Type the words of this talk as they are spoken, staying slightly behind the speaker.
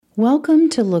Welcome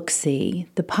to Look-See,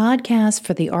 the podcast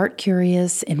for the art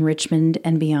curious in Richmond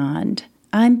and beyond.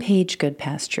 I'm Paige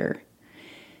Goodpasture.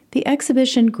 The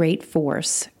exhibition Great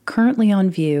Force, currently on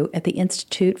view at the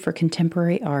Institute for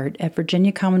Contemporary Art at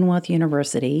Virginia Commonwealth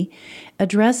University,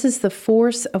 addresses the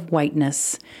force of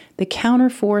whiteness, the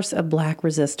counterforce of Black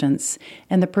resistance,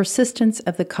 and the persistence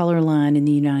of the color line in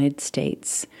the United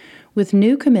States. With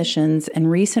new commissions and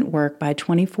recent work by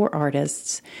 24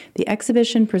 artists, the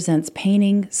exhibition presents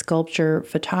painting, sculpture,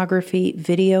 photography,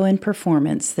 video, and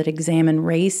performance that examine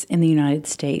race in the United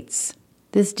States.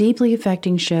 This deeply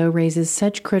affecting show raises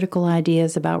such critical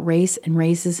ideas about race and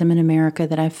racism in America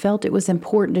that I felt it was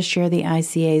important to share the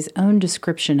ICA's own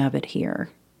description of it here.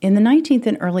 In the 19th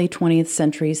and early 20th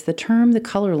centuries, the term the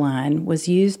color line was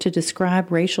used to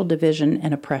describe racial division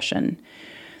and oppression.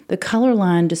 The color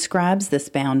line describes this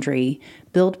boundary,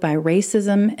 built by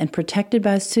racism and protected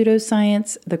by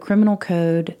pseudoscience, the criminal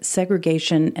code,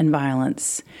 segregation, and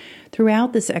violence.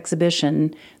 Throughout this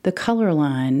exhibition, the color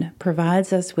line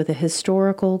provides us with a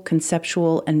historical,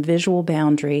 conceptual, and visual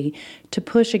boundary to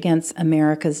push against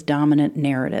America's dominant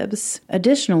narratives.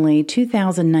 Additionally,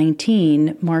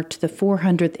 2019 marked the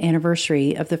 400th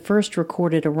anniversary of the first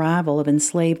recorded arrival of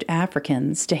enslaved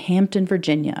Africans to Hampton,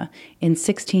 Virginia in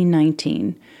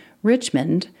 1619.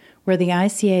 Richmond, where the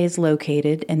ICA is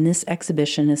located and this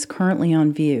exhibition is currently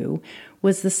on view,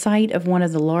 was the site of one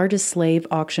of the largest slave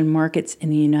auction markets in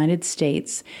the United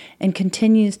States and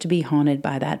continues to be haunted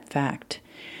by that fact.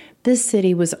 This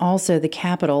city was also the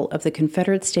capital of the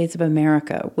Confederate States of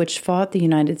America, which fought the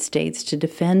United States to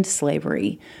defend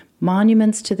slavery.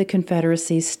 Monuments to the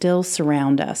Confederacy still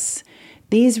surround us.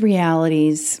 These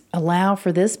realities allow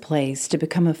for this place to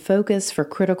become a focus for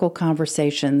critical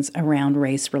conversations around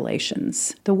race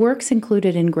relations. The works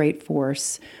included in Great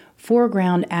Force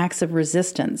foreground acts of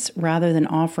resistance rather than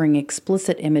offering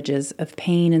explicit images of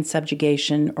pain and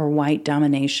subjugation or white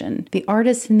domination. The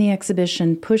artists in the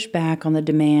exhibition push back on the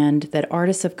demand that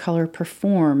artists of color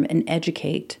perform and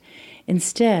educate.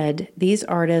 Instead, these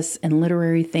artists and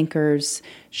literary thinkers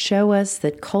show us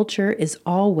that culture is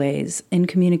always in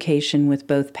communication with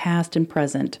both past and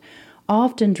present,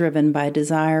 often driven by a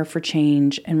desire for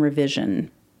change and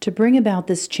revision. To bring about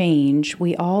this change,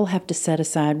 we all have to set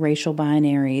aside racial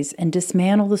binaries and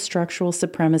dismantle the structural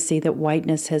supremacy that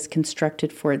whiteness has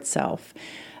constructed for itself,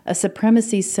 a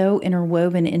supremacy so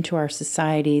interwoven into our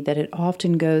society that it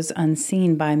often goes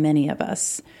unseen by many of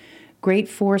us. Great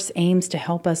Force aims to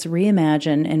help us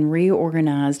reimagine and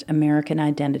reorganize American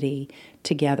identity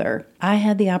together. I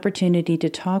had the opportunity to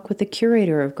talk with the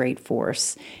curator of Great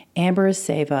Force, Amber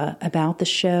Aceva, about the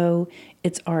show,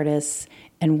 its artists,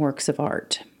 and works of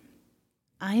art.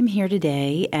 I am here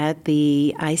today at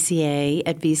the ICA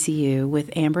at VCU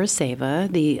with Amber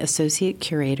Aceva, the Associate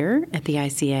Curator at the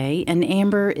ICA, and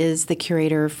Amber is the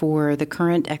curator for the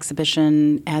current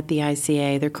exhibition at the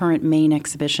ICA, the current main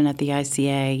exhibition at the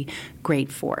ICA,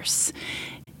 Great Force.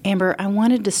 Amber, I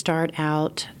wanted to start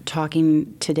out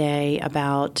talking today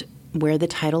about where the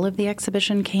title of the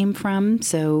exhibition came from,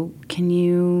 so can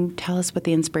you tell us what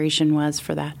the inspiration was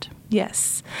for that?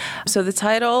 Yes. So the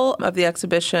title of the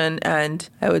exhibition, and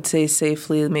I would say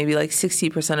safely maybe like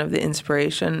 60% of the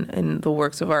inspiration in the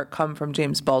works of art come from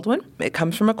James Baldwin. It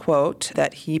comes from a quote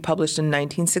that he published in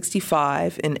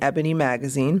 1965 in Ebony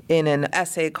magazine in an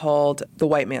essay called The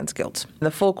White Man's Guilt.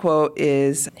 The full quote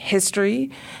is,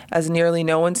 "History, as nearly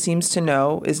no one seems to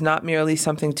know, is not merely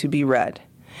something to be read,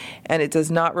 and it does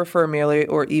not refer merely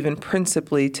or even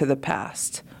principally to the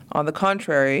past. On the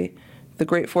contrary, the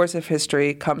great force of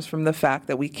history comes from the fact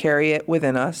that we carry it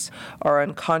within us, are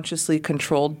unconsciously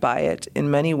controlled by it in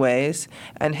many ways,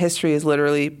 and history is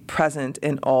literally present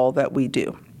in all that we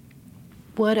do."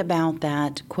 What about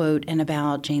that quote and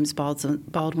about James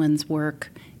Baldwin's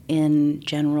work in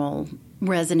general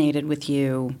resonated with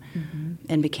you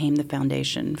and became the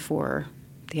foundation for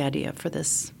the idea for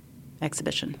this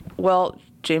exhibition? Well,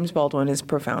 James Baldwin is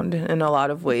profound in a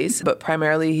lot of ways, but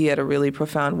primarily he had a really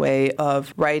profound way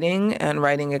of writing and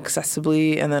writing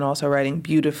accessibly and then also writing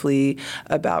beautifully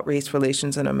about race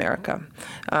relations in America.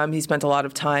 He spent a lot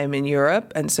of time in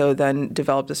Europe and so then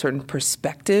developed a certain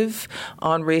perspective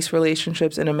on race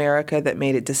relationships in America that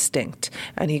made it distinct.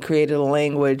 And he created a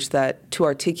language that to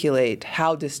articulate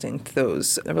how distinct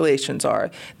those relations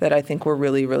are that I think were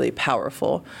really, really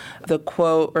powerful. The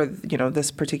quote, or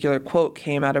this particular quote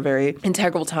came out of very integral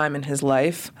integral time in his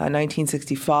life.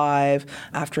 1965,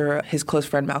 after his close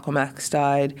friend Malcolm X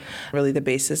died, really the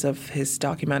basis of his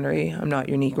documentary, I'm Not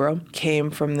Your Negro, came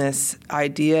from this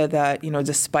idea that,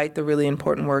 despite the really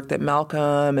important work that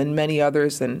Malcolm and many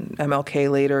others, and MLK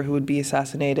later, who would be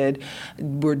assassinated,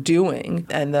 were doing,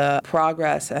 and the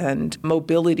progress and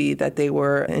mobility that they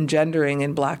were engendering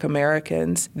in Black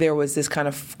Americans, there was this kind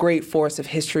of great force of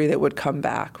history that would come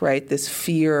back, right? This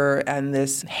fear and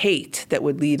this hate that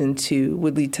would lead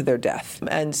to their death.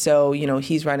 And so,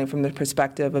 he's writing from the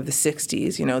perspective of the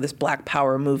 60s, this Black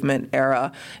Power movement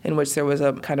era in which there was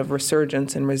a kind of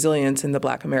resurgence and resilience in the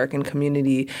Black American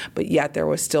community, but yet there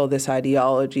was still this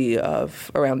ideology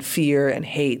around fear and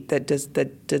hate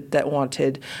that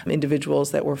wanted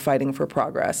individuals that were fighting for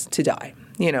progress to die.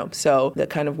 So the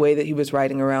kind of way that he was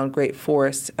writing around great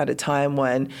force at a time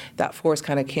when that force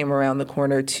kind of came around the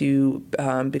corner to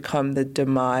become the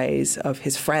demise of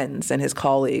his friends and his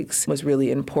colleagues was really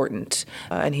important.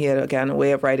 And he had, again, a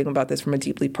way of writing about this from a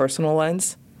deeply personal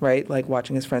lens, right? Like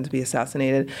watching his friends be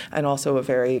assassinated, and also a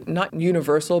very, not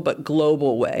universal, but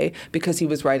global way, because he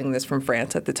was writing this from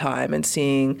France at the time and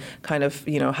seeing kind of,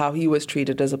 how he was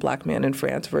treated as a Black man in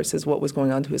France versus what was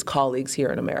going on to his colleagues here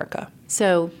in America.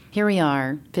 So here we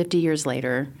are, 50 years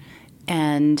later,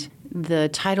 and the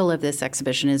title of this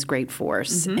exhibition is Great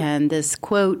Force. Mm-hmm. And this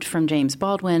quote from James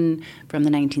Baldwin from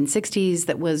the 1960s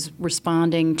that was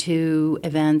responding to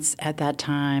events at that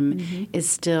time mm-hmm. is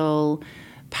still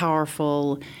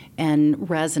powerful and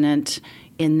resonant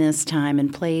in this time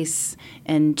and place,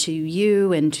 and to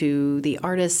you and to the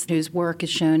artists whose work is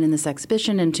shown in this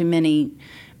exhibition, and to many,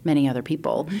 many other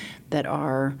people mm-hmm. that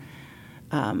are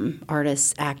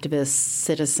artists, activists,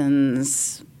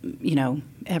 citizens,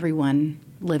 everyone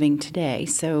living today.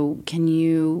 So can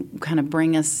you kind of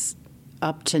bring us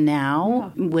up to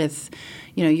now with,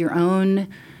 your own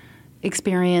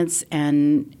experience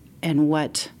and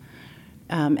what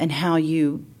and how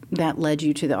that led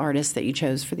you to the artist that you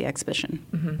chose for the exhibition?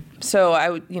 Mm-hmm. So I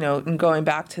would, in going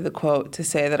back to the quote, to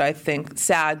say that I think,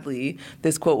 sadly,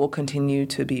 this quote will continue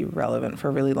to be relevant for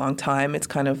a really long time. It's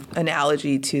kind of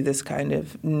analogy to this kind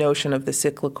of notion of the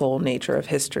cyclical nature of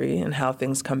history and how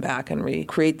things come back and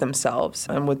recreate themselves.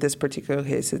 And with this particular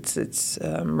case, it's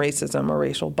racism or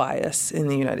racial bias in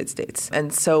the United States.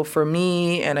 And so for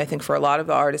me, and I think for a lot of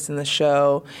the artists in the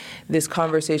show, this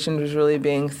conversation was really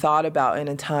being thought about in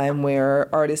a time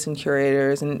where artists and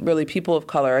curators and really people of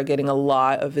color are getting a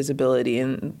lot of visibility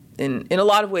in a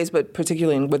lot of ways, but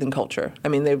particularly within culture. I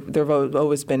mean, they've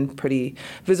always been pretty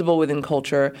visible within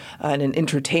culture and in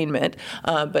entertainment,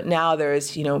 but now there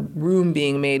is, room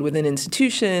being made within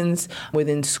institutions,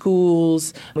 within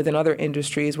schools, within other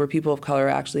industries where people of color are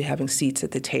actually having seats at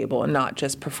the table and not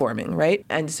just performing, right?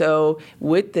 And so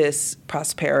with this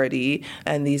prosperity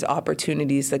and these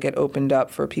opportunities that get opened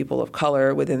up for people of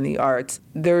color within the arts,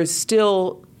 there's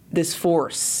still this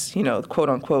force, quote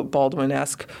unquote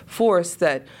Baldwin-esque force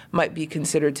that might be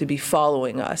considered to be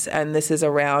following us. And this is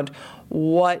around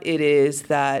what it is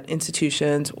that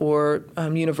institutions or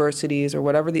universities or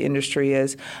whatever the industry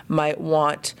is might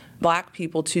want Black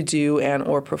people to do and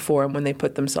or perform when they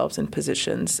put themselves in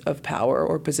positions of power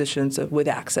or positions with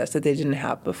access that they didn't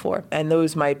have before. And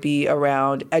those might be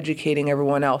around educating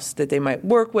everyone else that they might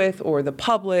work with or the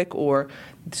public or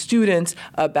students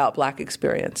about Black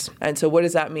experience. And so what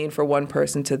does that mean for one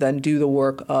person to then do the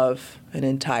work of an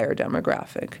entire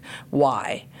demographic?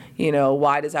 Why?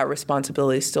 Why does that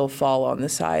responsibility still fall on the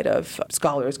side of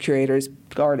scholars, curators,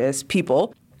 artists,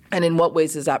 people? And in what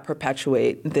ways does that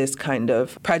perpetuate this kind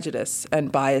of prejudice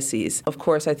and biases? Of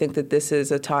course, I think that this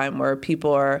is a time where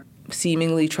people are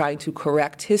seemingly trying to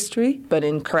correct history, but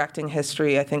in correcting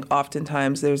history, I think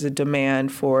oftentimes there's a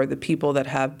demand for the people that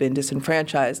have been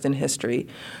disenfranchised in history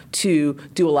to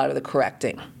do a lot of the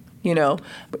correcting,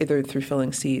 either through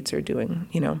filling seats or doing,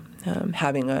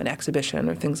 having an exhibition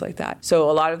or things like that. So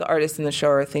a lot of the artists in the show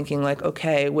are thinking like,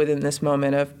 okay, within this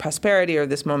moment of prosperity or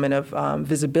this moment of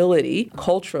visibility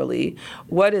culturally,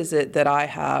 what is it that I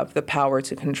have the power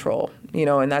to control?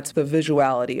 And that's the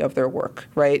visuality of their work,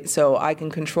 right? So I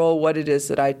can control what it is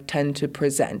that I tend to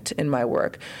present in my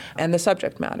work and the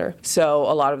subject matter. So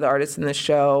a lot of the artists in the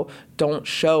show don't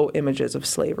show images of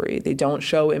slavery. They don't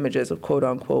show images of quote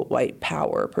unquote white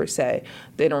power per se.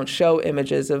 They don't show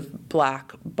images of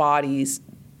Black bodies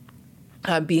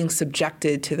being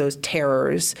subjected to those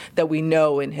terrors that we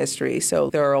know in history. So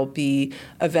there will be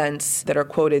events that are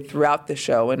quoted throughout the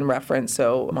show in reference,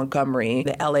 so Montgomery,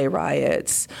 the LA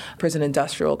riots, prison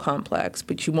industrial complex,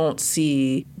 but you won't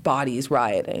see bodies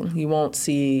rioting. You won't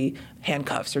see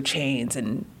handcuffs or chains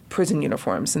and prison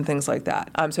uniforms and things like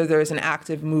that. So there's an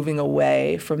active moving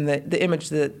away from the image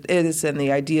that is and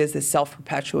the ideas that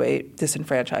self-perpetuate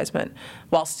disenfranchisement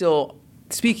while still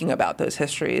speaking about those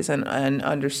histories and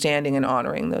understanding and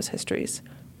honoring those histories.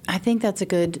 I think that's a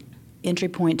good entry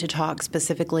point to talk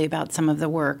specifically about some of the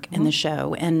work in the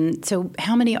show. And so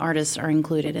how many artists are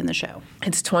included in the show?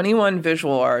 It's 21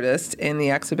 visual artists in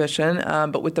the exhibition,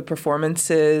 but with the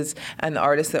performances and the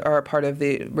artists that are a part of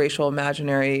the Racial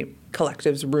Imaginary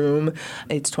Collective's room,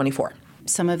 it's 24.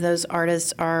 Some of those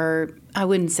artists are, I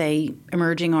wouldn't say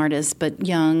emerging artists, but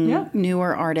young,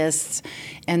 newer artists,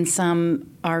 and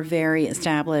some are very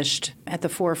established at the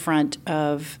forefront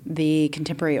of the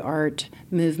contemporary art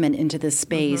movement into this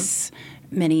space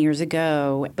many years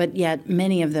ago. But yet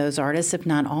many of those artists, if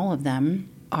not all of them,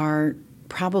 are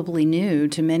probably new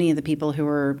to many of the people who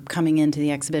are coming into the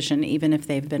exhibition, even if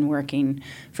they've been working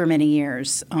for many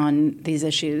years on these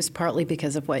issues, partly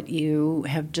because of what you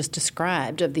have just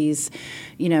described of these,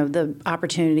 the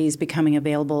opportunities becoming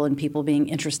available and people being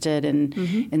interested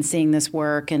in seeing this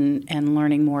work and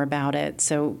learning more about it.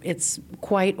 So it's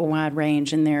quite a wide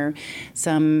range, and there are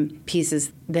some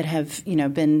pieces that have,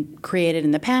 been created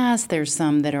in the past. There's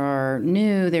some that are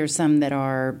new. There's some that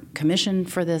are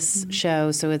commissioned for this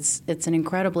show. So it's an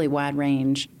incredibly wide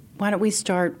range. Why don't we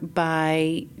start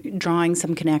by drawing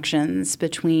some connections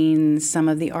between some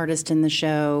of the artists in the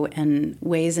show and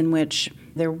ways in which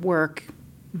their work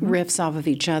riffs off of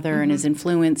each other and is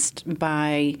influenced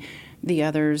by the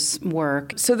other's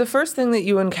work. So the first thing that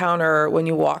you encounter when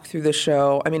you walk through the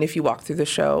show, if you walk through the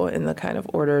show in the kind of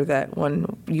order that one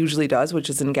usually does, which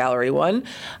is in Gallery 1,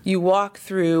 you walk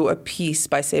through a piece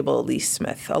by Sable Elise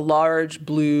Smith, a large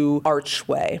blue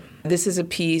archway. This is a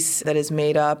piece that is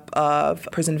made up of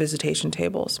prison visitation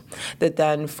tables that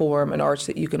then form an arch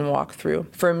that you can walk through.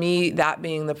 For me, that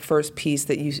being the first piece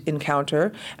that you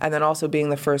encounter, and then also being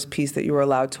the first piece that you were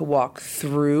allowed to walk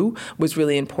through, was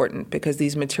really important, because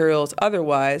these materials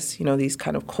otherwise, these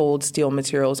kind of cold steel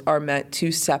materials, are meant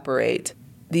to separate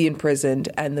the imprisoned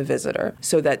and the visitor,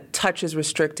 so that touch is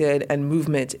restricted and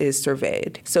movement is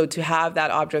surveyed. So to have that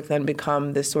object then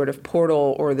become this sort of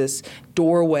portal or this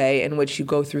doorway in which you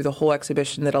go through the whole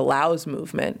exhibition that allows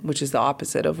movement, which is the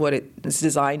opposite of what it is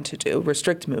designed to do,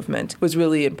 restrict movement, was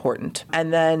really important.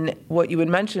 And then what you had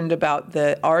mentioned about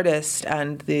the artists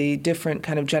and the different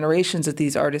kind of generations that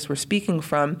these artists were speaking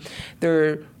from, there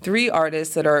are 3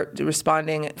 artists that are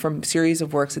responding from series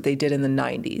of works that they did in the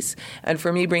 90s. And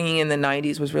for me, bringing in the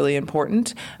 90s was really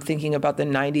important, thinking about the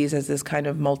 90s as this kind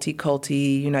of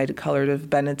multi-culti, United Colored of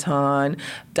Benetton,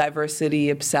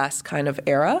 diversity-obsessed kind of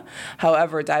era.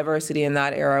 However, diversity in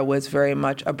that era was very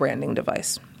much a branding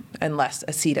device and less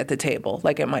a seat at the table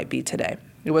like it might be today.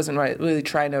 It wasn't really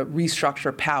trying to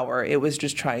restructure power. It was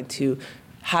just trying to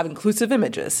have inclusive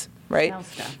images, right?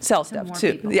 Sell stuff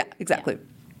too. People. Yeah, exactly. Yeah.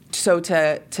 So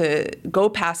to go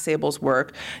past Sable's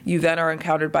work, you then are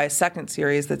encountered by a second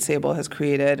series that Sable has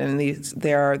created, and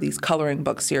there are these coloring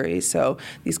book series. So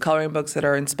these coloring books that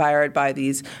are inspired by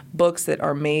these books that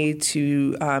are made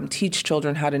to teach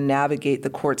children how to navigate the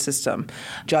court system,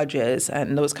 judges,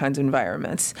 and those kinds of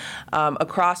environments.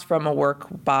 Across from a work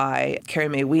by Carrie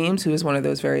Mae Weems, who is one of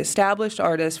those very established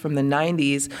artists from the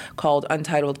 90s, called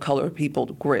Untitled Color People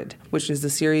Grid, which is a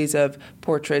series of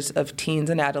portraits of teens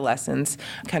and adolescents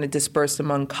kind of dispersed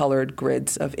among colored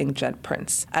grids of inkjet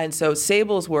prints. And so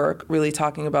Sable's work, really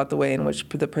talking about the way in which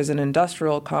the prison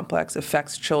industrial complex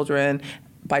affects children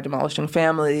by demolishing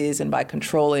families and by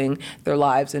controlling their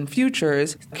lives and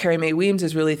futures. Carrie Mae Weems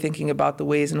is really thinking about the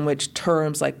ways in which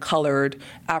terms like colored,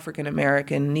 African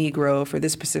American, Negro, for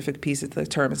this specific piece the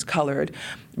term is colored,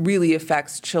 really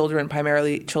affects children,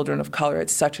 primarily children of color, at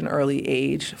such an early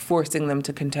age, forcing them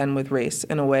to contend with race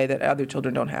in a way that other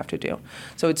children don't have to do.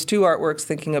 So it's 2 artworks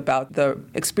thinking about the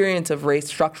experience of race,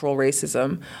 structural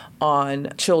racism on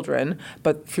children,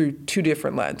 but through 2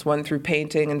 different lenses, one through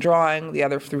painting and drawing, the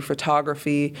other through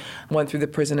photography, one through the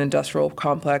prison industrial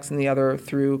complex, and the other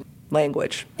through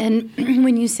language. And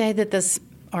when you say that this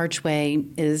archway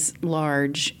is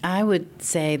large, I would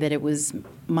say that it was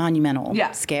monumental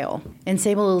scale. And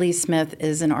Sable Elise Smith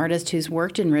is an artist who's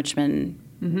worked in Richmond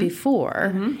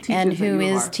before and who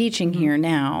is teaching here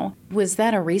now. Was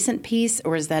that a recent piece,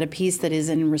 or is that a piece that is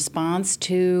in response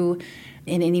to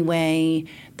in any way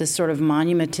the sort of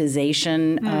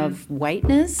monumentization of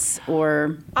whiteness,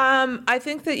 or? I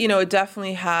think that, it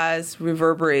definitely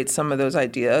reverberates some of those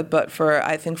ideas, but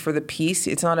I think for the piece,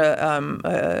 it's not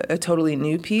a totally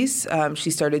new piece.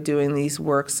 She started doing these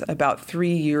works about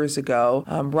 3 years ago,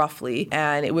 roughly,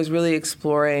 and it was really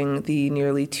exploring the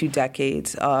nearly 2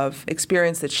 decades of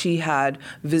experience that she had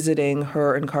visiting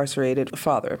her incarcerated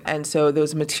father. And so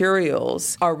those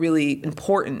materials are really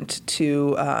important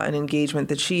to an engagement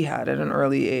that she had at an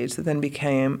early age that then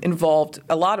involved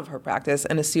a lot of her practice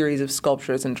and a series of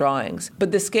sculptures and drawings.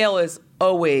 But the scale is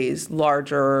always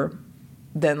larger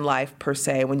than life per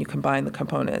se when you combine the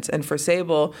components. And for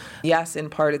Sable, yes, in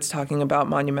part it's talking about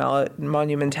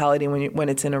monumentality when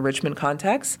it's in a Richmond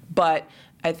context, but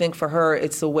I think for her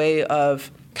it's a way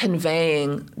of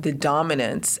conveying the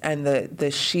dominance and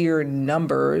the sheer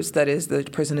numbers that is the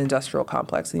prison industrial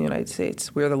complex in the United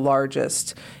States. We're the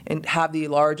largest and have the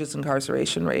largest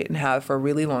incarceration rate and have for a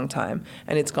really long time,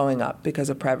 and it's going up because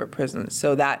of private prisons.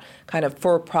 So that kind of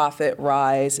for-profit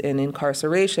rise in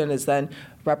incarceration is then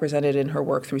represented in her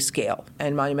work through scale.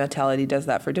 And monumentality does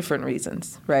that for different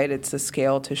reasons, right? It's a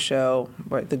scale to show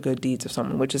the good deeds of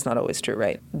someone, which is not always true,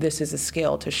 right? This is a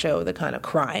scale to show the kind of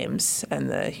crimes and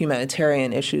the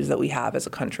humanitarian issues that we have as a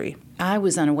country. I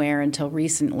was unaware until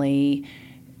recently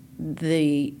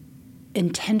the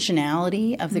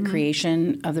intentionality of the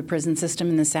creation of the prison system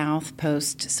in the South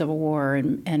post-Civil War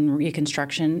and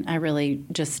Reconstruction. I really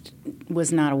just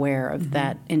was not aware of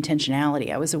that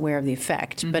intentionality. I was aware of the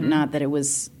effect, but not that it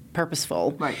was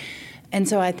purposeful. Right. And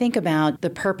so I think about the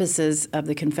purposes of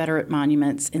the Confederate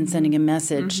monuments in sending a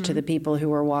message to the people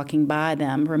who are walking by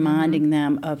them, reminding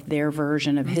them of their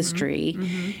version of history.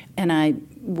 And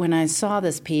when I saw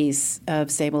this piece of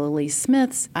Sable Elise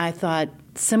Smith's, I thought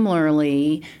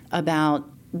similarly about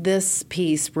this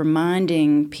piece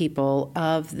reminding people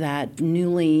of that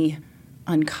newly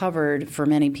uncovered, for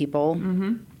many people,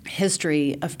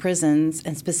 history of prisons,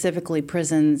 and specifically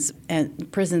prisons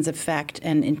effect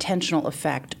and intentional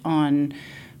effect on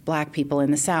Black people in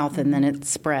the South, and then it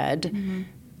spread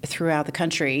throughout the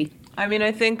country. I mean,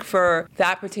 I think for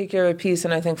that particular piece,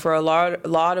 and I think for a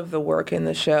lot of the work in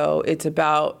the show, it's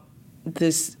about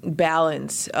this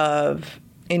balance of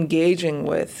engaging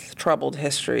with troubled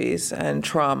histories and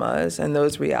traumas and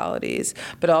those realities,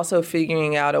 but also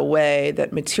figuring out a way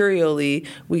that materially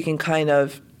we can kind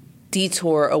of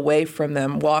detour away from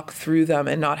them, walk through them,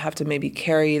 and not have to maybe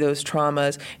carry those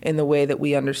traumas in the way that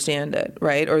we understand it,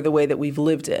 right? Or the way that we've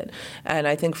lived it. And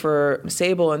I think for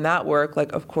Sable in that work,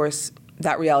 of course,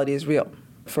 that reality is real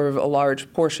for a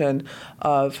large portion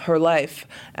of her life.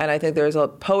 And I think there's a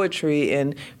poetry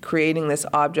in creating this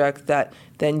object that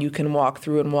then you can walk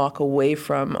through and walk away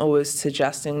from, always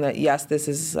suggesting that, yes, this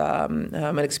is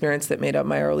an experience that made up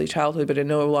my early childhood, but it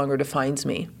no longer defines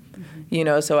me.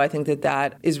 So I think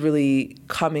that is really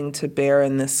coming to bear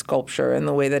in this sculpture and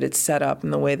the way that it's set up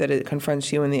and the way that it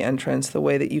confronts you in the entrance, the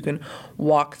way that you can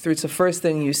walk through. It's the first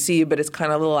thing you see, but it's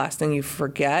kind of the last thing you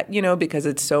forget, because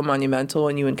it's so monumental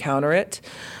when you encounter it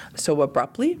so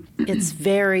abruptly. It's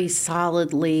very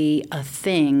solidly a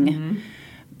thing,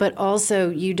 but also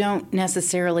you don't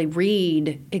necessarily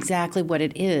read exactly what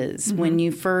it is when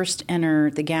you first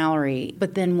enter the gallery,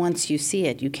 but then once you see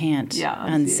it, you can't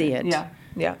unsee it.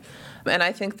 Yeah. And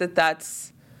I think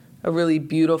that's a really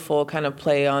beautiful kind of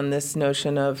play on this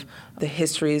notion of the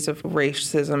histories of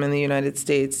racism in the United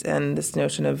States and this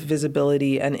notion of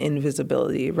visibility and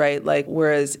invisibility, right?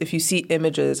 Whereas if you see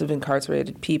images of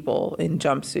incarcerated people in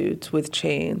jumpsuits with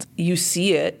chains, you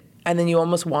see it and then you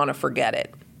almost want to forget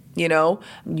it. You know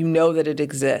that it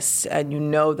exists, and you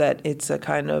know that it's a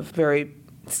kind of very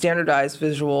standardized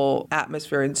visual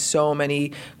atmosphere in so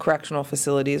many correctional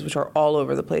facilities, which are all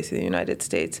over the place in the United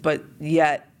States. But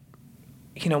yet,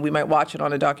 we might watch it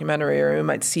on a documentary or we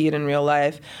might see it in real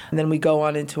life, and then we go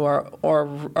on into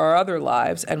our other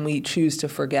lives and we choose to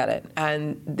forget it.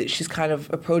 And she's kind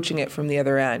of approaching it from the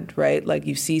other end, right?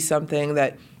 You see something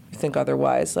that you think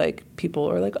otherwise,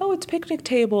 people are like, oh, it's picnic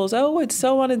tables, oh, it's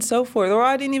so on and so forth, or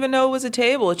I didn't even know it was a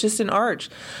table, it's just an arch.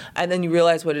 And then you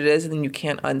realize what it is, and then you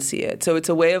can't unsee it. So it's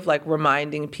a way of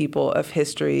reminding people of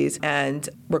histories and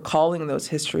recalling those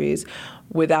histories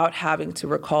without having to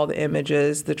recall the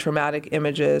images, the traumatic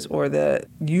images, or the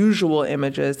usual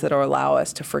images that allow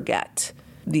us to forget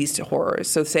these horrors.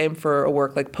 So same for a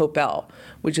work like Popel,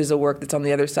 which is a work that's on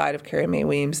the other side of Carrie Mae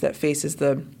Weems that faces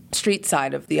the street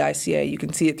side of the ICA. You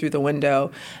can see it through the window,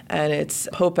 and it's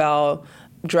Popel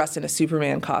dressed in a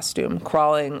Superman costume,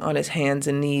 crawling on his hands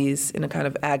and knees in a kind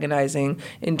of agonizing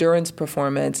endurance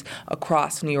performance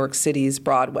across New York City's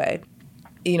Broadway.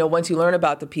 once you learn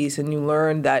about the piece and you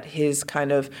learn that his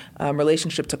kind of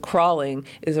relationship to crawling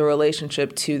is a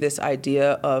relationship to this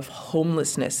idea of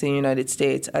homelessness in the United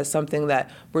States as something that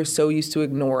we're so used to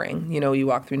ignoring. You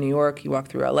walk through New York, you walk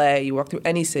through LA, you walk through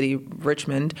any city,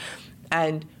 Richmond,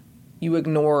 and you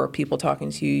ignore people talking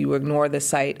to you. You ignore the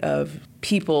sight of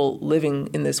people living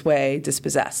in this way,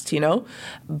 dispossessed,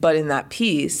 But in that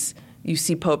piece, you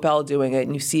see Popel doing it,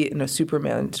 and you see it in a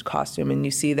Superman costume, and you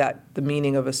see that the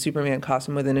meaning of a Superman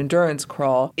costume with an endurance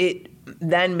crawl. It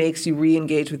then makes you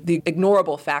re-engage with the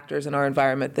ignorable factors in our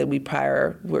environment that we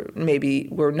prior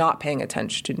were not paying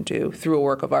attention to through a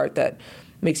work of art that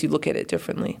makes you look at it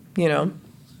differently,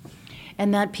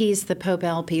 And that piece, the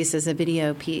Popel piece, is a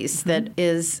video piece that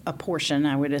is a portion,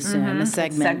 I would assume, a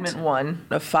segment. Segment 1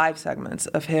 of 5 segments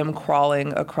of him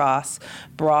crawling across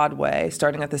Broadway,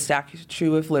 starting at the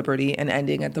Statue of Liberty and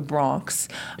ending at the Bronx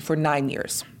for 9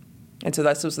 years. And so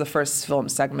this was the first film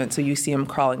segment. So you see him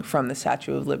crawling from the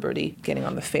Statue of Liberty, getting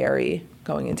on the ferry,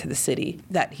 going into the city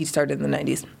that he started in the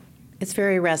 90s. It's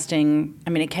very arresting. I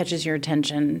mean, it catches your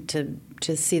attention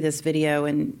to see this video,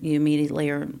 and you immediately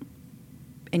are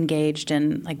engaged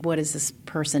in, like, what is this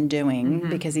person doing?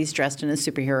 Because he's dressed in a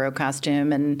superhero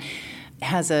costume and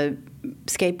has a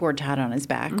skateboard tied on his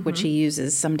back, which he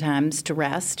uses sometimes to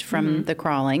rest from the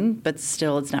crawling, but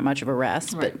still it's not much of a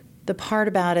rest. Right. But the part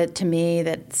about it to me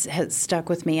that has stuck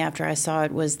with me after I saw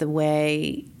it was the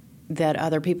way that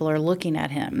other people are looking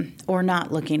at him or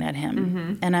not looking at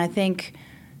him. And I think,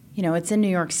 it's in New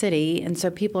York City, and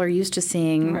so people are used to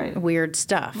seeing weird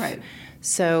stuff. Right.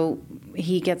 So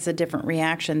he gets a different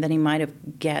reaction than he might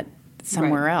have get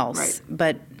somewhere else. Right.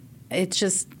 But it's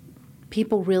just,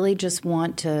 people really just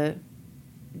want to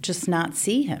just not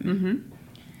see him.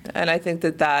 And I think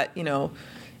that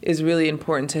is really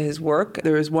important to his work.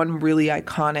 There was one really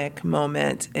iconic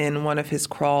moment in one of his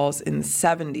crawls in the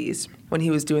 70s when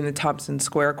he was doing the Thompson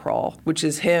Square crawl, which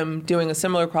is him doing a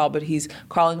similar crawl, but he's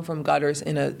crawling from gutters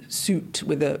in a suit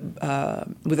with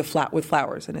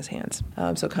flowers in his hands.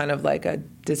 So kind of like a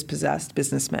dispossessed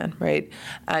businessman, right?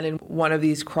 And in one of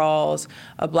these crawls,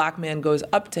 a black man goes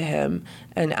up to him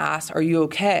and asks, "Are you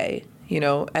okay?"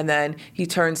 And then he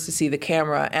turns to see the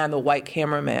camera and the white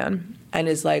cameraman and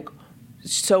is like,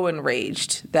 so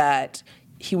enraged that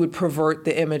he would pervert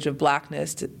the image of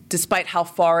blackness, despite how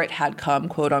far it had come,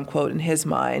 quote unquote, in his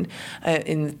mind,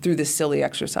 through this silly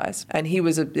exercise. And he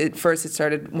was, at first it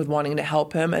started with wanting to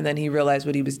help him, and then he realized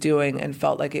what he was doing and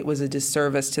felt like it was a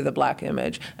disservice to the black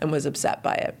image and was upset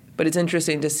by it. But it's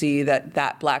interesting to see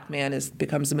that black man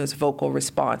becomes the most vocal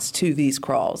response to these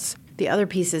crawls. The other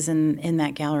pieces in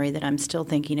that gallery that I'm still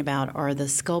thinking about are the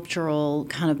sculptural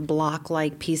kind of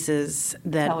block-like pieces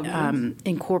that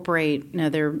incorporate,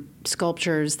 they're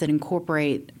sculptures that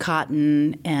incorporate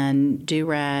cotton and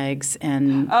do-rags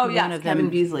and one of them, Kevin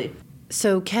Beasley.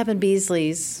 So Kevin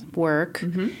Beasley's work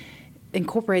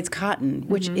incorporates cotton,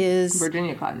 which is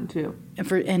Virginia cotton too.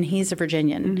 And he's a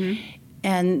Virginian.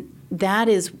 And that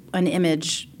is an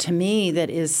image to me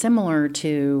that is similar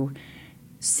to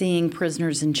seeing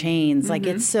Prisoners in Chains. Like,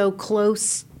 it's so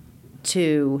close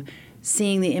to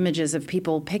seeing the images of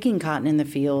people picking cotton in the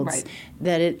fields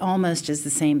that it almost is the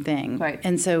same thing. Right.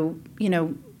 And so,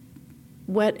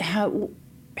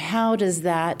 how does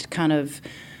that kind of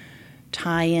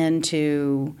tie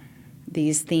into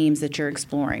these themes that you're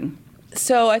exploring?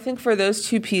 So I think for those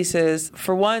two pieces,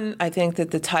 for one, I think that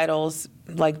the titles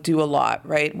do a lot,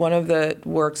 right? One of the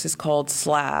works is called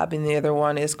Slab, and the other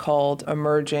one is called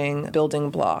Emerging Building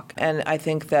Block. And I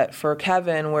think that for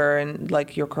Kevin,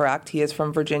 you're correct, he is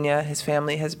from Virginia. His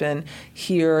family has been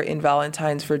here in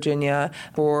Valentine's, Virginia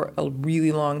for a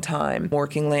really long time,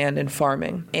 working land and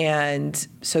farming. And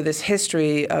so this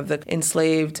history of the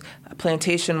enslaved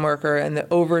plantation worker and the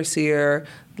overseer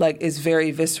is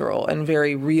very visceral and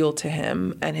very real to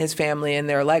him and his family and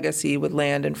their legacy with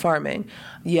land and farming.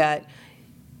 Yet,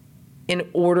 in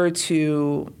order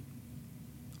to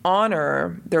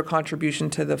honor their contribution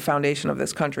to the foundation of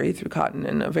this country through cotton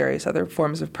and various other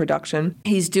forms of production,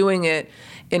 he's doing it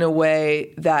in a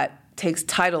way that takes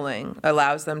titling,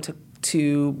 allows them to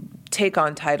take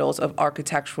on titles of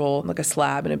architectural, like a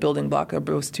slab and a building block are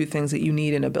both two things that you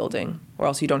need in a building, or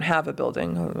else you don't have a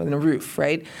building and a roof,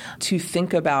 right? To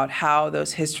think about how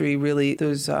those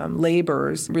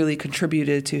labors really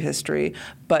contributed to history,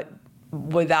 but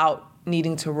without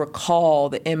needing to recall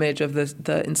the image of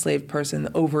the enslaved person,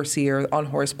 the overseer on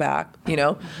horseback,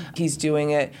 He's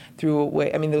doing it through a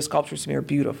way, those sculptures to me are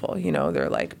beautiful, they're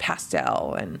like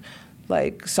pastel and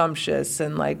like sumptuous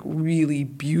and like really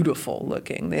beautiful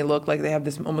looking. They look like they have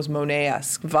this almost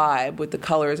Monet-esque vibe with the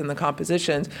colors and the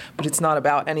compositions, but it's not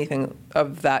about anything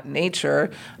of that nature.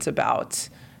 It's about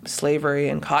slavery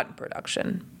and cotton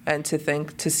production. And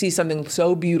to see something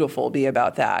so beautiful be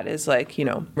about that is like,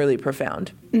 really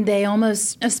profound. They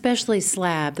almost, especially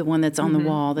Slab, the one that's on the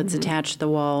wall, that's attached to the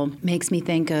wall, makes me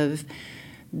think of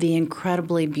the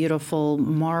incredibly beautiful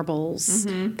marbles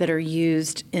that are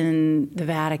used in the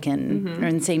Vatican or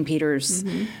in St. Peter's.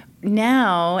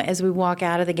 Now, as we walk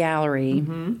out of the gallery,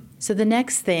 so the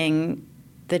next thing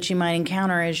that you might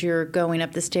encounter as you're going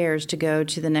up the stairs to go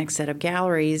to the next set of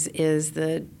galleries is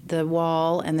the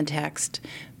wall and the text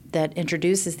that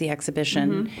introduces the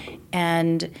exhibition,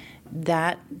 and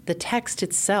that the text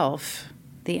itself,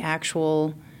 the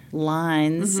actual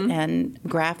lines and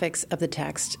graphics of the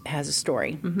text, has a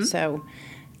story. So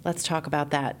let's talk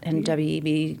about that and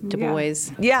W.E.B. Du Bois.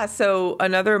 Yeah, so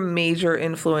another major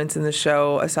influence in the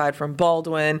show, aside from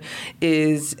Baldwin,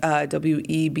 is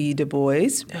W.E.B. Du Bois,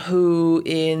 who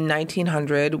in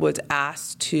 1900 was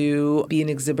asked to be an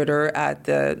exhibitor at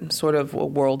the sort of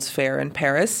World's Fair in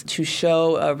Paris to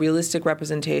show a realistic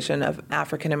representation of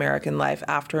African American life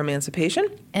after emancipation.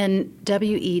 And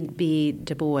W.E.B.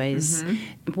 Du Bois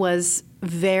was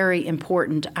very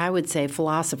important, I would say,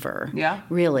 philosopher,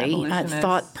 really,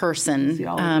 thought person,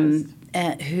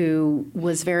 who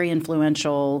was very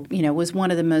influential, was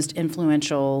one of the most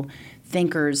influential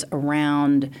thinkers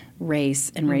around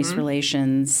race and race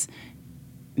relations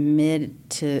mid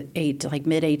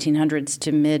 1800s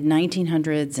to mid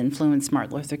 1900s, influenced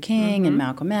Martin Luther King and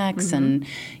Malcolm X, and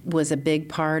was a big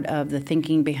part of the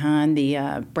thinking behind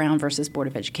the Brown versus Board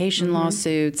of Education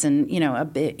lawsuits. And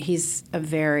he's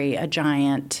a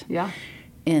giant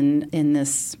in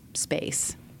this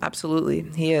space. Absolutely,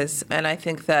 he is. And I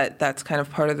think that that's kind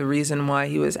of part of the reason why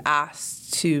he was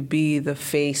asked to be the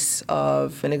face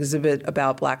of an exhibit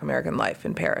about Black American life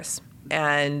in Paris.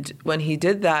 And when he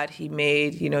did that, he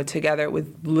made, together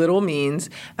with little means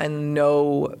and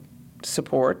no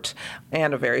support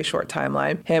and a very short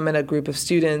timeline, him and a group of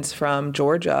students from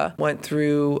Georgia went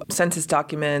through census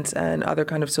documents and other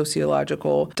kind of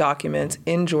sociological documents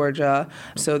in Georgia.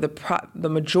 So the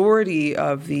majority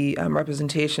of the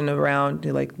representation around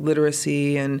like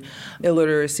literacy and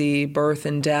illiteracy, birth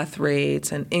and death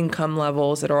rates, and income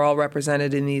levels that are all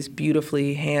represented in these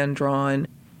beautifully hand-drawn,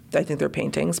 I think they're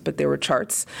paintings, but they were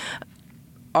charts,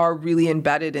 are really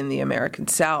embedded in the American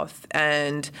South.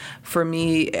 And for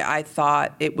me, I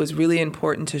thought it was really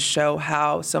important to show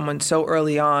how someone so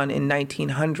early on in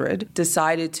 1900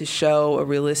 decided to show a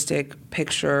realistic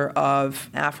picture of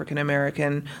African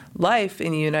American life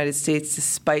in the United States,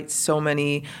 despite so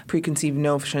many preconceived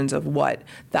notions of what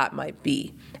that might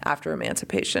be after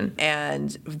emancipation.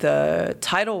 And the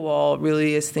title wall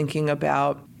really is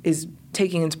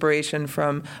taking inspiration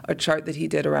from a chart that he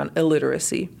did around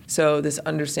illiteracy. So this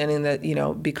understanding that,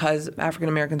 because African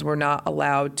Americans were not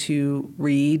allowed to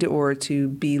read or to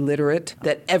be literate,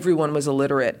 that everyone was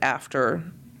illiterate after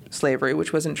slavery,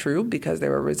 which wasn't true because they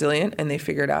were resilient and they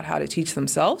figured out how to teach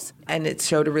themselves. And it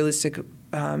showed a realistic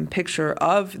picture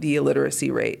of the illiteracy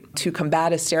rate to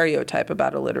combat a stereotype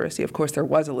about illiteracy. Of course, there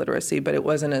was illiteracy, but it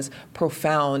wasn't as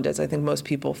profound as I think most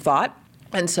people thought.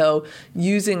 And so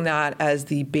using that as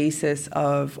the basis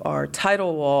of our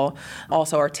title wall,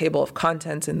 also our table of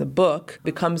contents in the book,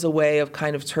 becomes a way of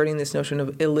kind of turning this notion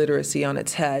of illiteracy on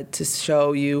its head to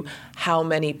show you how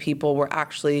many people were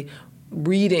actually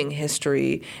reading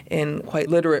history in quite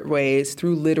literate ways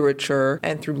through literature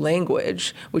and through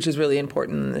language, which is really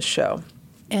important in this show.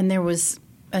 And there was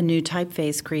a new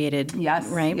typeface created,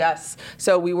 right? Yes.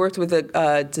 So we worked with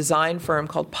a design firm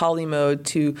called Polymode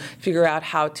to figure out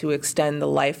how to extend the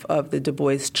life of the Du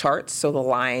Bois charts, so the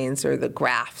lines or the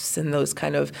graphs and those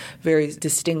kind of very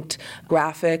distinct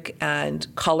graphic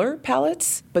and color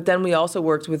palettes. But then we also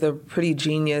worked with a pretty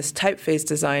genius typeface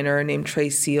designer named Trey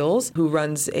Seals, who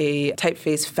runs a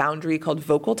typeface foundry called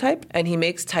Vocal Type, and he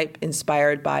makes type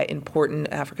inspired by important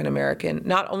African American,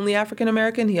 not only African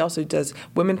American, he also does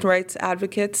women's rights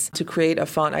advocates, to create a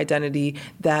font identity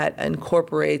that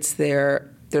incorporates their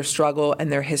struggle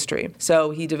and their history.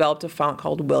 So he developed a font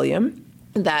called William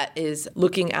that is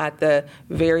looking at the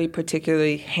very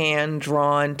particularly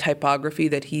hand-drawn typography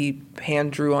that he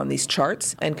hand-drew on these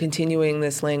charts and continuing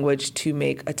this language to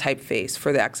make a typeface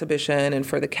for the exhibition and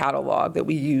for the catalog that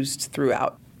we used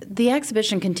throughout. The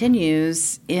exhibition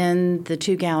continues in the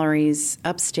two galleries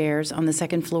upstairs on the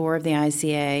second floor of the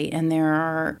ICA, and there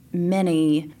are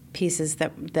many pieces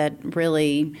that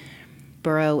really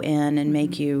burrow in and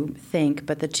make you think.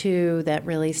 But the two that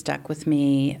really stuck with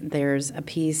me, there's a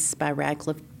piece by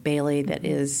Radcliffe Bailey that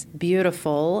is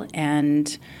beautiful,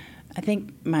 and I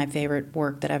think my favorite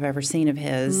work that I've ever seen of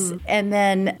his. And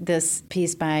then this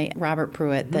piece by Robert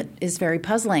Pruitt that is very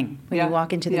puzzling when you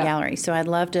walk into the gallery. So I'd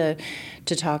love to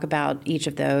talk about each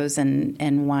of those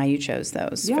and why you chose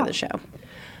those for the show.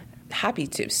 Happy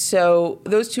to. So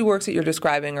those two works that you're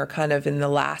describing are kind of in the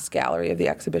last gallery of the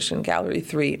exhibition, Gallery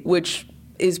 3, which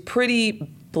is pretty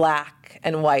black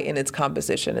and white in its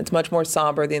composition. It's much more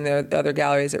somber than the other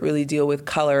galleries that really deal with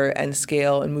color and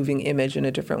scale and moving image in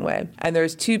a different way. And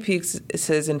there's two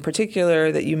pieces in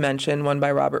particular that you mentioned, one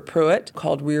by Robert Pruitt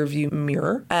called Rearview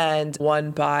Mirror and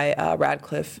one by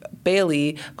Radcliffe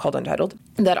Bailey called Untitled,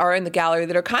 that are in the gallery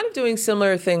that are kind of doing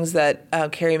similar things that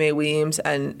Carrie Mae Weems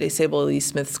and Sable Lee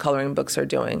Smith's coloring books are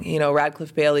doing. You know,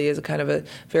 Radcliffe Bailey is a kind of a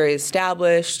very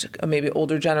established, maybe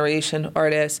older generation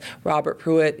artist. Robert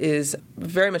Pruitt is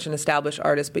very much an established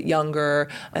artist, but younger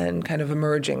and kind of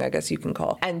emerging, I guess you can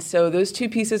call. And so those two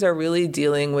pieces are really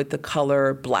dealing with the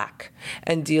color black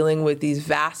and dealing with these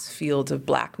vast fields of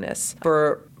blackness.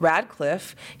 For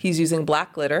Radcliffe, he's using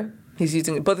black glitter.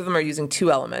 Both of them are using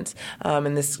two elements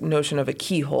in this notion of a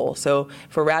keyhole. So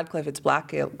for Radcliffe, it's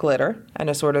black glitter and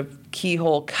a sort of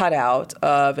keyhole cutout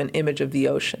of an image of the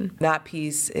ocean. That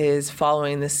piece is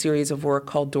following this series of work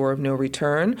called Door of No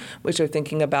Return, which are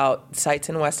thinking about sites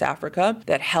in West Africa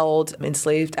that held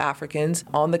enslaved Africans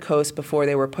on the coast before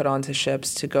they were put onto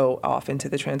ships to go off into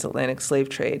the transatlantic slave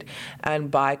trade. And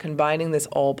by combining this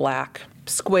all black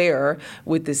square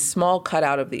with this small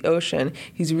cutout of the ocean,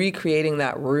 he's recreating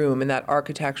that room and that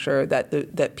architecture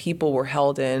that people were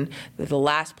held in, the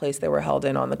last place they were held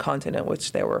in on the continent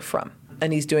which they were from.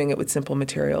 And he's doing it with simple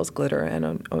materials, glitter,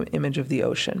 and an image of the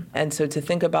ocean. And so to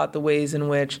think about the ways in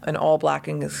which an all-black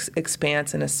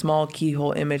expanse and a small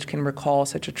keyhole image can recall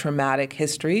such a traumatic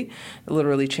history,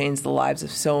 literally changed the lives of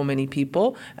so many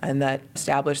people, and that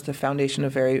established the foundation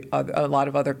of a lot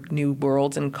of other new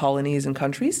worlds and colonies and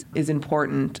countries, is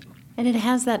important. And it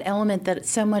has that element that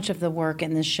so much of the work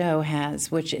in the show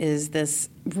has, which is this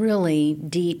really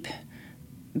deep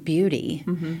beauty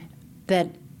that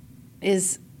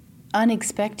is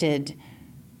unexpected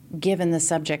given the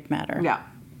subject matter.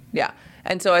 Yeah.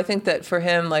 And so I think that for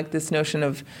him, like the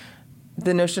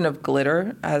notion of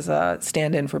glitter as a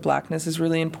stand-in for blackness is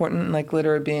really important. Like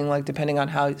glitter being like, depending on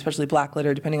how, especially black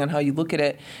glitter, depending on how you look at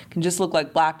it, can just look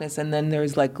like blackness, and then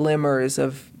there's like glimmers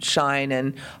of shine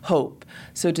and hope.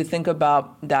 So to think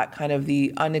about that kind of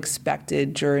the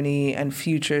unexpected journey and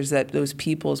futures that those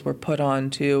peoples were put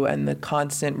onto, and the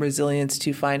constant resilience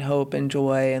to find hope and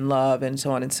joy and love and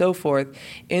so on and so forth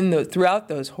throughout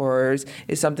those horrors,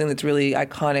 is something that's really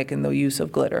iconic in the use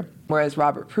of glitter. Whereas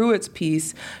Robert Pruitt's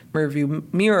piece,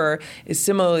 Rearview Mirror, is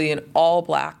similarly an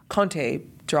all-black Conte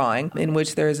drawing in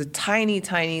which there is a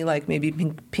tiny, like maybe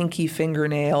pinky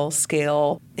fingernail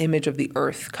scale image of the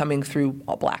earth coming through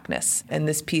all blackness. And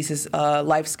this piece is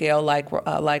life scale like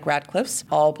Radcliffe's,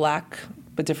 all black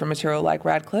but different material like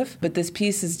Radcliffe. But this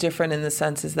piece is different in the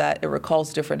sense is that it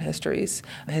recalls different histories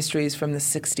from the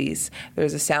 60s.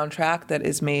 There's a soundtrack that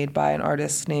is made by an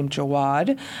artist named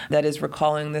Jawad that is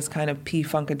recalling this kind of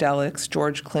P-Funkadelics,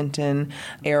 George Clinton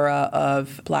era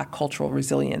of black cultural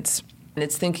resilience. And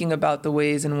it's thinking about the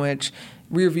ways in which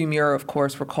Rearview Mirror, of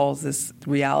course, recalls this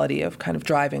reality of kind of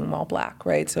driving while black,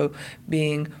 right? So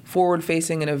being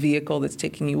forward-facing in a vehicle that's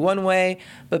taking you one way,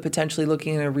 but potentially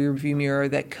looking in a rearview mirror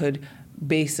that could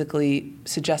basically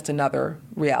suggest another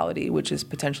reality, which is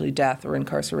potentially death or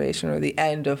incarceration or the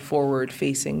end of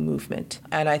forward-facing movement.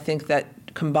 And I think that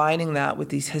combining that with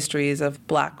these histories of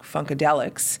black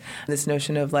funkadelics, this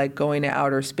notion of like going to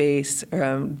outer space,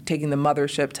 taking the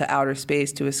mothership to outer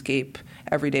space to escape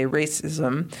everyday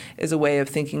racism, is a way of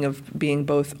thinking of being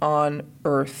both on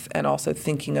Earth and also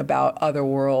thinking about other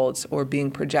worlds or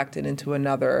being projected into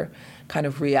another kind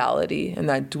of reality, and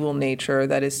that dual nature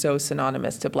that is so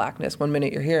synonymous to blackness. 1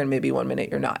 minute you're here and maybe 1 minute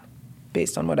you're not,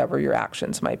 based on whatever your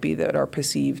actions might be that are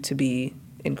perceived to be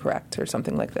incorrect or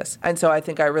something like this. And so I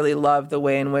think I really love the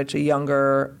way in which a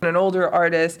younger and an older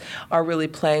artist are really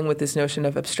playing with this notion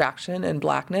of abstraction and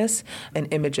blackness and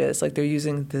images. Like they're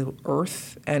using the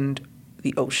earth and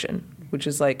the ocean, which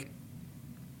is like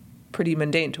pretty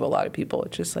mundane to a lot of people.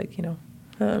 It's just like,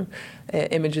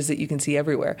 images that you can see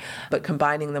everywhere. But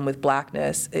combining them with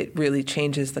blackness, it really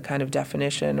changes the kind of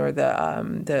definition or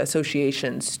the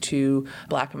associations to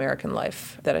Black American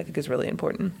life that I think is really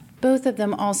important. Both of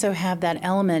them also have that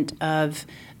element of,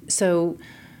 so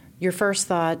your first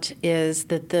thought is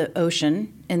that the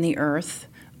ocean and the earth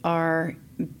are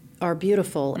are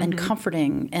beautiful and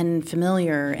comforting and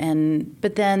familiar,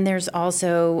 but then there's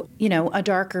also, a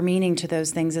darker meaning to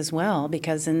those things as well,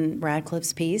 because in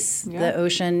Radcliffe's piece, the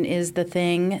ocean is the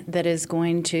thing that is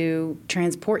going to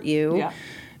transport you,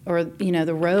 or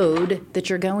the road that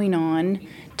you're going on,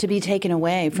 to be taken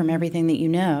away from everything that you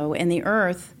know. And the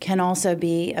earth can also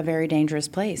be a very dangerous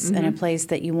place, and a place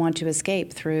that you want to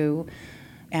escape through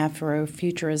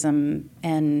Afrofuturism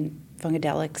and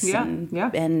funkadelics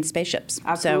and spaceships.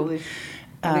 Absolutely. So,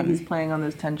 I think he's playing on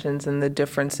those tensions and the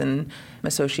difference in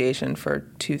association for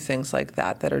two things like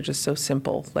that are just so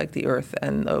simple, like the earth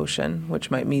and the ocean, which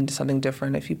might mean something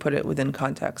different if you put it within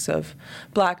context of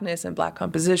Blackness and Black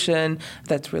composition.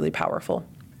 That's really powerful.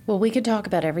 Well, we could talk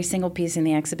about every single piece in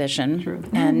the exhibition. True.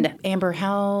 And Amber,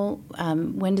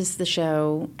 when does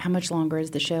how much longer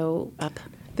is the show up?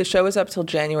 The show is up till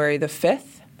January the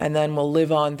 5th, and then we'll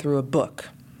live on through a book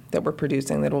that we're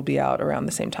producing that will be out around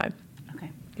the same time. Okay.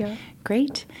 Yeah.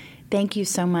 Great. Thank you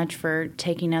so much for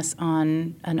taking us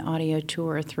on an audio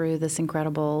tour through this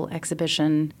incredible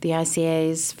exhibition. The ICA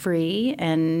is free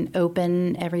and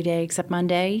open every day except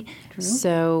Monday. True.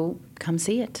 So come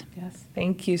see it. Yes.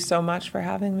 Thank you so much for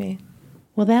having me.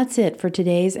 Well, that's it for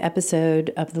today's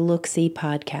episode of the Look See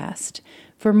podcast.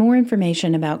 For more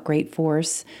information about Great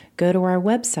Force, go to our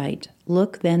website,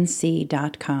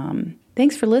 lookthensee.com.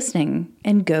 Thanks for listening,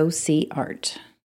 and go see art.